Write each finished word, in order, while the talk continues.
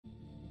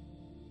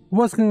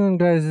What's going on,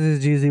 guys?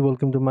 This is GZ.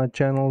 Welcome to my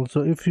channel.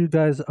 So if you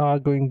guys are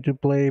going to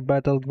play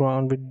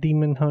Battleground with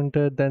Demon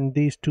Hunter, then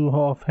these two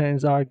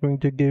offhands are going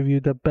to give you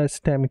the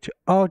best damage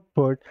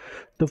output.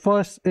 The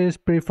first is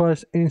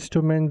Prefers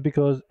Instrument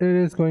because it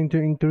is going to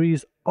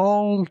increase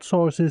all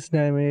sources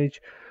damage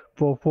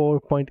for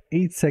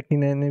 4.8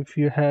 seconds, and if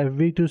you have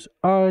Vitus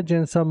Urge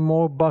and some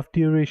more buff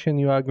duration,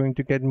 you are going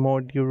to get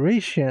more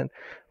duration.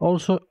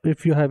 Also,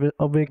 if you have an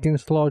Awaken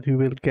slot, you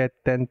will get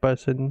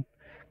 10%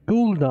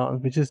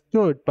 cooldown, which is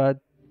good, but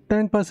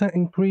 10%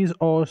 increase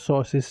all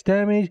sources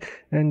damage,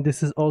 and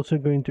this is also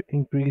going to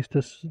increase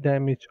the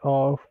damage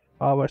of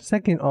our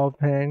second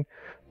offhand,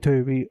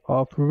 Theory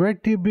of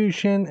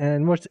Retribution.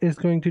 And what it's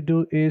going to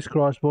do is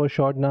crossbow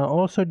shot now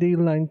also deal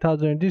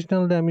 9000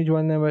 additional damage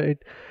whenever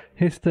it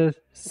hits the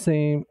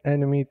same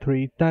enemy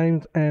 3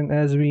 times. And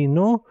as we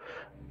know,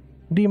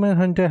 Demon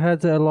Hunter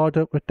has a lot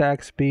of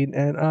attack speed,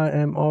 and I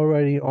am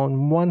already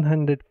on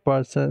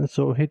 100%,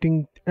 so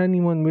hitting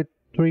anyone with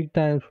 3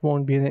 times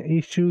won't be an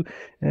issue.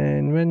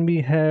 And when we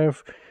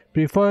have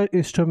Preferred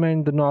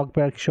Instrument, the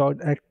knockback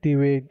shot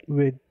activate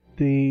with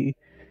the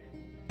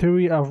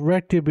Theory of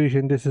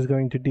Retribution, this is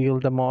going to deal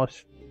the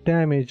most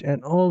damage.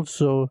 And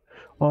also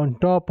on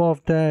top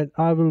of that,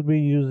 I will be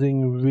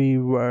using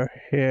Weaver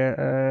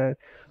here.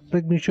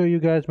 Let me show you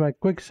guys my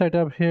quick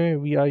setup here.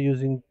 We are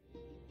using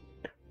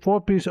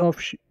 4 piece of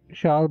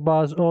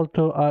Shalbars.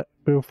 Also I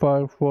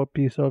prefer 4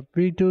 piece of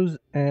V2s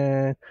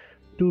and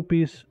 2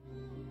 piece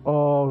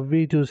of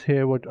V2s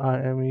here what I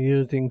am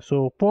using.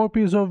 So 4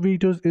 piece of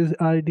V2s is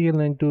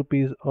ideal and 2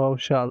 piece of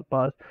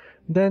Shalbars.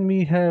 Then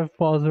we have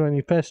False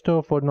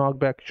Manifesto for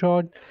knockback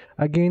shot.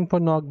 Again,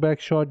 for knockback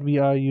shot we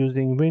are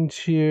using Wind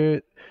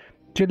Shear.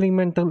 Chilling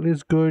Mental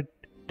is good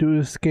to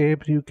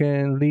escape. You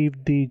can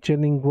leave the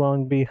chilling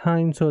ground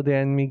behind so the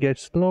enemy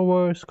gets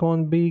slower.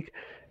 Scone Beak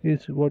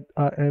is what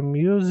I am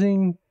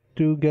using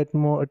to get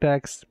more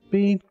attack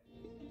speed.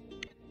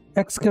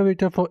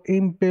 Excavator for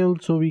impale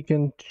so we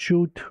can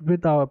shoot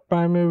with our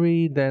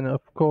primary. Then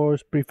of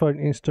course Preferred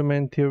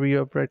Instrument, Theory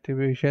of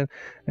Retribution,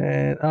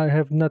 and I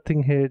have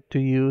nothing here to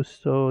use,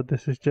 so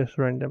this is just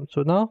random.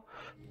 So now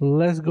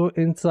let's go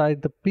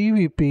inside the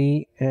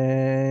PvP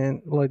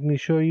and let me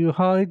show you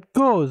how it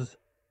goes.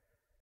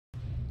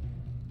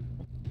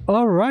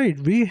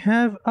 Alright, we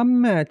have a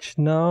match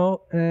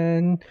now,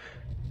 and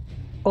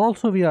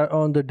also we are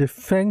on the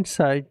defense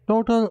side.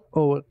 Total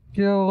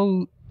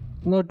overkill.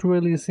 Not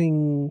really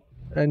seeing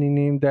any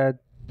name that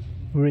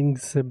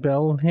rings a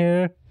bell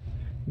here,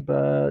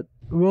 but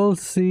we'll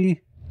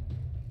see.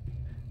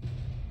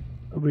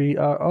 We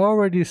are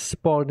already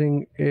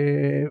spotting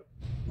a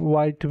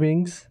white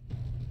wings,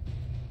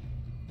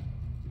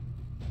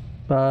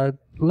 but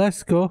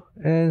let's go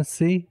and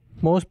see.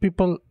 Most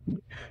people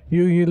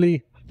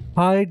usually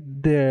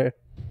hide their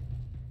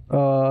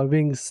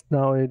wings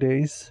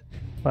nowadays,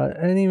 but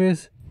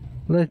anyways,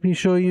 let me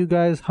show you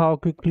guys how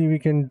quickly we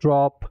can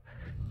drop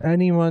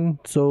anyone.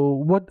 So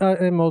what I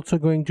am also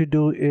going to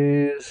do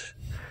is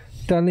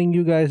telling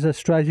you guys a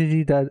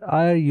strategy that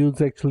I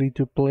use actually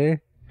to play,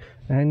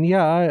 and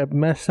yeah, I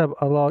mess up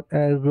a lot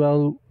as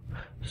well.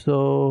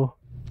 So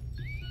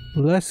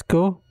let's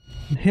go.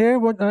 Here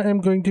what I am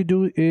going to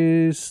do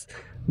is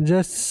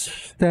just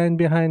stand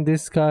behind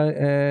this guy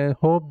and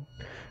hope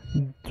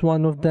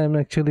one of them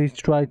actually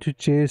try to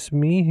chase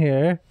me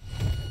here.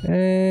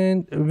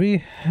 And we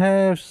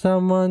have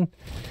someone,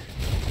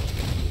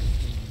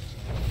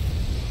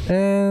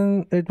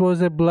 and it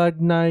was a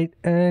Blood Knight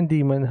and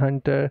Demon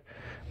Hunter,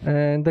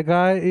 and the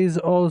guy is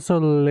also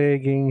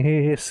lagging.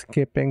 He is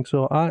skipping,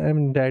 so I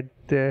am dead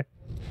there.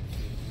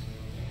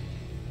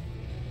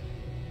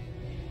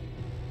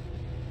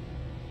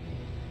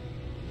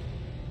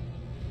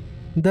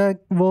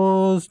 That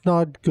was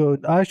not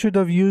good. I should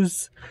have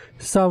used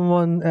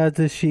someone as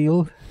a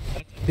shield.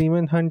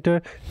 Demon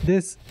Hunter.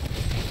 This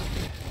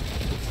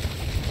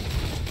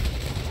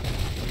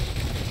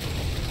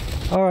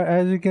Alright,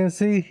 as you can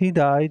see, he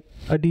died.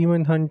 A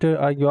Demon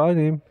Hunter, I got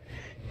him.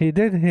 He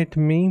did hit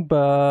me,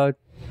 but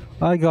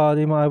I got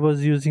him. I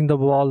was using the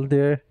wall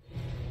there.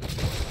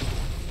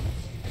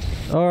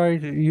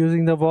 Alright,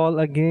 using the wall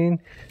again.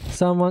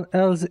 Someone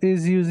else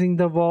is using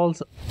the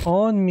walls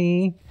on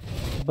me,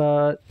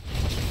 but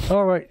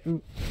alright,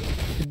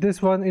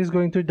 this one is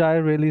going to die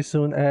really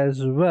soon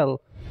as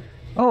well.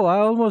 Oh, I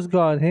almost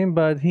got him,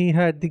 but he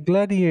had the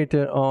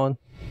gladiator on.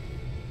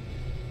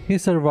 He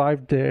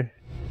survived there.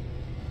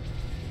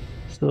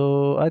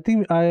 So I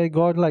think I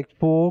got like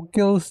 4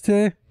 kills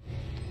there.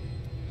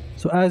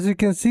 So as you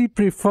can see,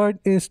 Preferred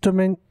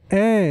Instrument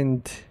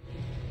and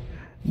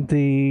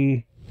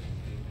the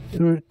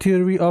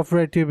Theory of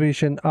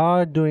Retribution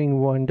are doing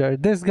wonder.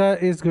 This guy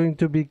is going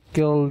to be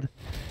killed.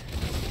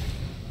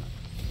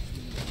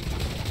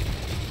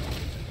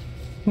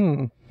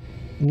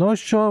 Not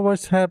sure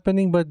what's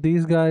happening, but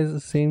these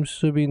guys seems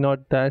to be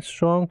not that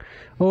strong.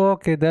 Oh,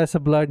 okay, there's a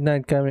Blood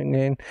Knight coming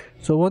in.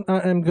 So what I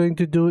am going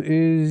to do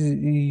is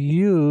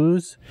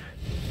use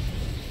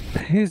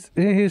he's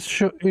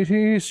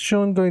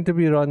shown going to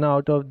be run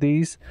out of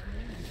these.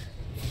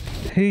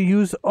 He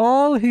used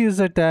all his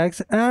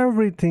attacks,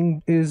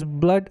 everything is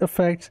blood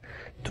effects,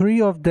 three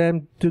of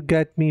them to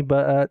get me,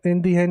 but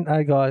in the end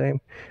I got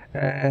him.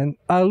 And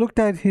I looked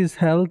at his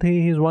health,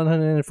 he's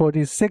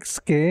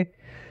 146k,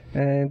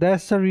 and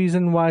that's the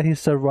reason why he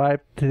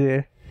survived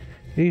today.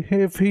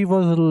 If he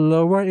was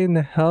lower in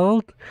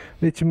health,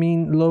 which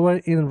means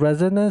lower in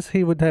resonance,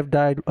 he would have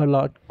died a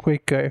lot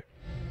quicker.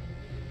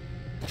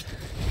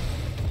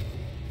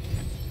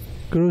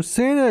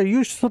 Crusader,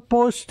 you're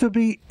supposed to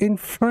be in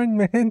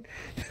front, man.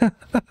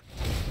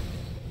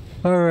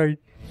 Alright,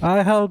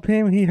 I helped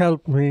him, he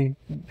helped me.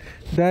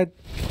 That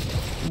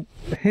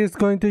he's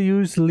going to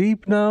use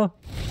leap now.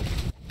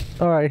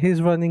 Alright,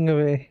 he's running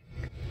away.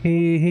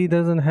 He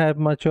doesn't have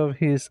much of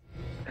his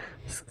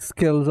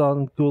skills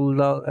on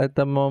cooldown at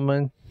the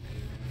moment.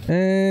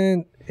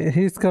 And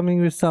he's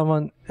coming with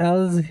someone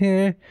else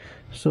here.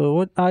 So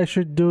what I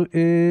should do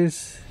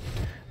is...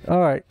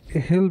 Alright,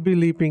 he'll be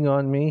leaping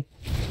on me.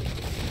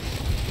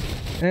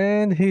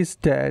 And he's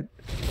dead.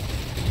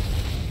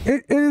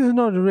 It is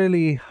not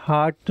really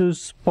hard to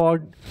spot.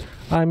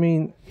 I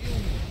mean,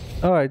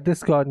 alright,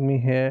 this got me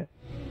here.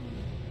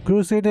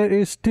 Crusader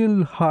is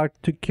still hard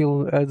to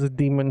kill as a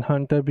demon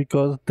hunter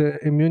because the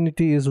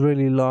immunity is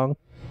really long,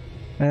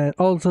 and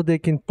also they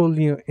can pull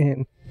you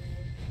in,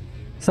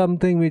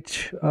 something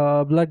which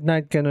Blood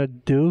Knight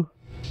cannot do.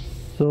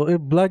 So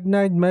if Blood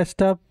Knight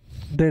messed up,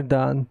 they're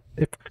done.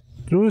 If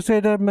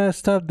Crusader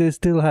messed up, they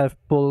still have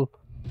pull.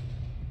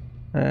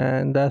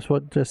 And that's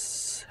what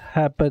just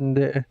happened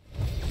there.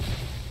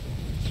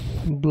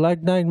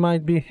 Blood Knight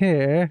might be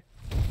here.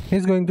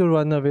 He's going to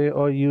run away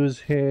or use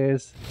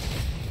his...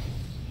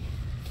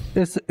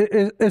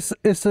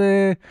 It's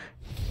a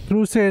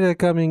Crusader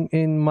coming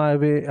in my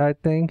way, I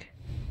think.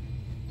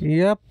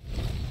 Yep.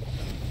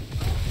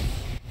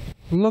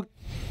 Look,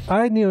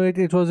 I knew it.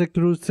 It was a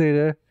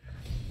Crusader.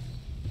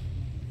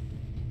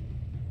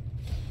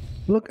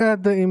 Look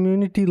at the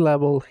immunity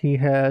level he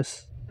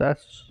has.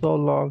 That's so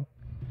long.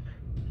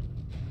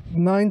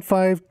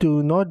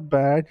 952, not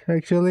bad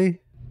actually.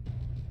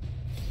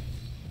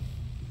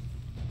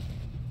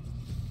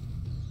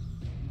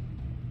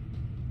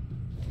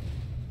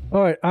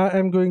 Alright, I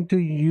am going to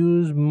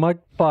use Mud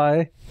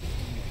Pie.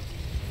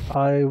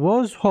 I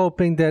was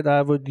hoping that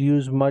I would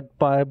use Mud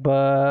Pie,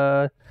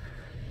 but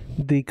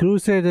the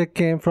Crusader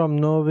came from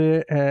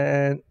nowhere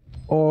and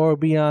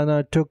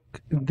Orbiana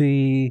took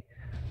the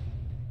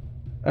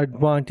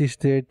advantage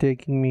there,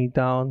 taking me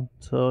down.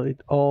 So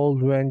it all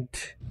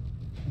went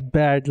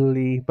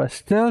badly, but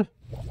still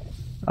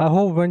I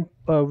hope when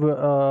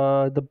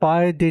the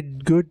buyer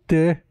did good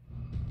there.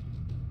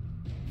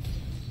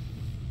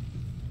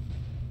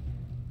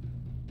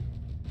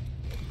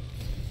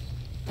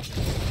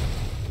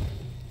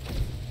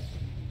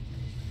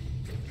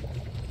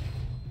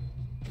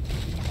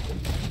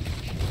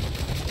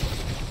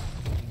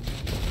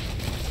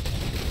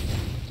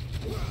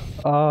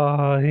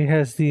 He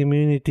has the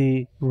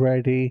immunity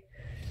ready.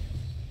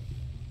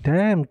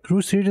 Damn,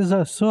 Crusaders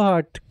are so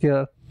hard to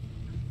kill.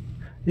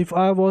 If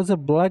I was a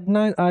Blood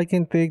Knight, I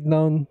can take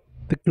down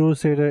the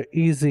Crusader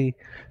easy,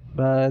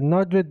 but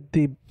not with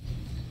the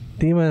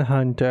Demon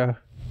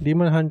Hunter.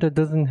 Demon Hunter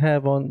doesn't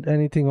have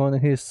anything on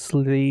his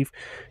sleeve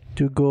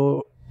to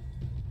go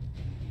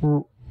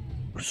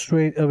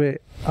straight away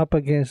up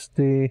against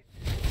the...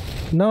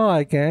 Now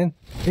I can.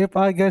 If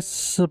I get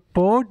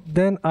support,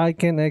 then I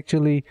can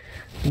actually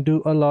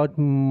do a lot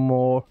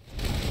more.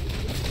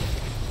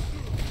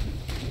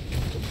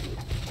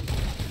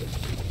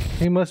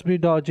 He must be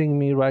dodging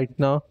me right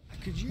now.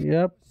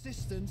 Yep.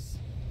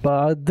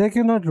 But they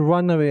cannot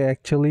run away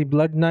actually.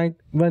 Blood Knight,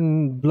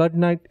 when Blood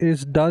Knight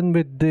is done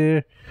with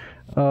their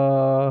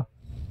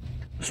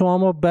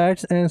swarm of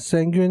bats and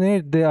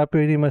sanguinate, they are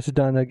pretty much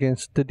done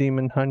against the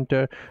Demon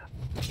Hunter.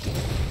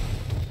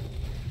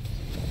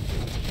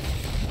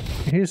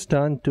 He's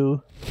done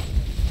too.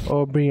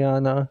 Or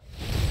Brianna.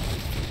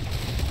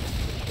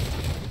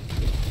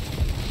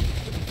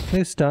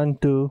 He's done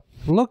too.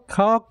 Look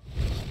how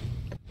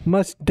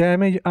much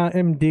damage I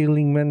am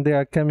dealing when they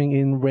are coming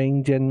in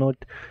range and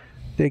not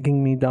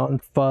taking me down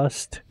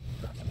fast.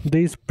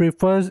 This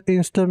prefers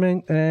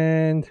instrument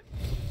and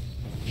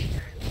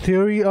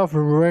theory of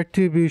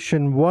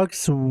retribution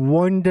works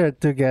wonder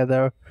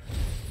together.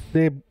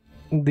 The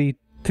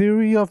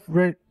theory of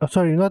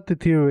sorry, not the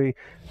theory.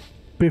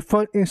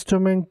 Preferred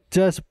instrument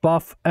just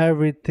buff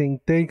everything,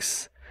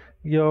 takes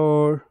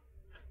your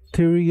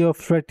theory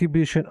of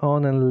retribution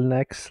on a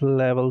next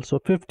level. So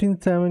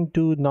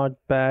 1572, not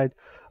bad.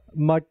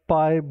 Mud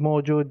Pie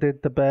Mojo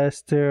did the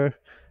best there.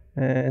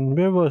 And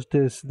where was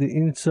this? The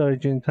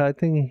Insurgent. I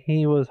think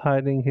he was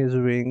hiding his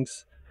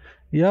rings.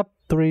 Yep,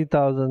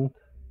 3000.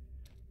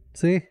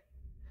 See?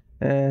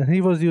 And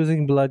he was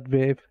using Blood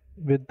Wave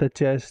with the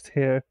chest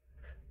here.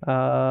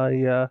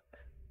 Yeah.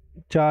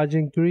 Charge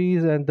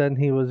increase, and then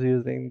he was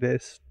using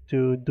this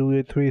to do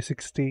a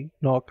 360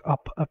 knock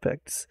up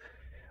effects.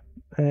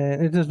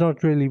 And it is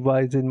not really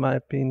wise in my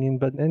opinion,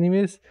 but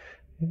anyways,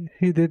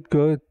 he did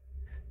good.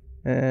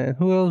 And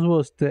who else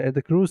was there?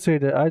 The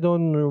Crusader. I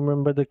don't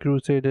remember the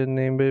Crusader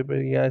name, but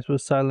yeah, it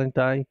was Silent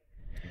Eye.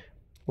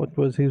 What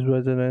was his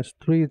resonance?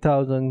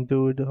 3000,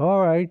 dude.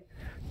 Alright.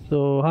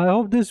 So I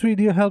hope this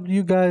video helped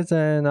you guys,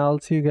 and I'll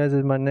see you guys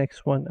in my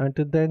next one.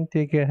 Until then,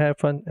 take care, have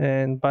fun,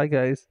 and bye,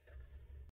 guys.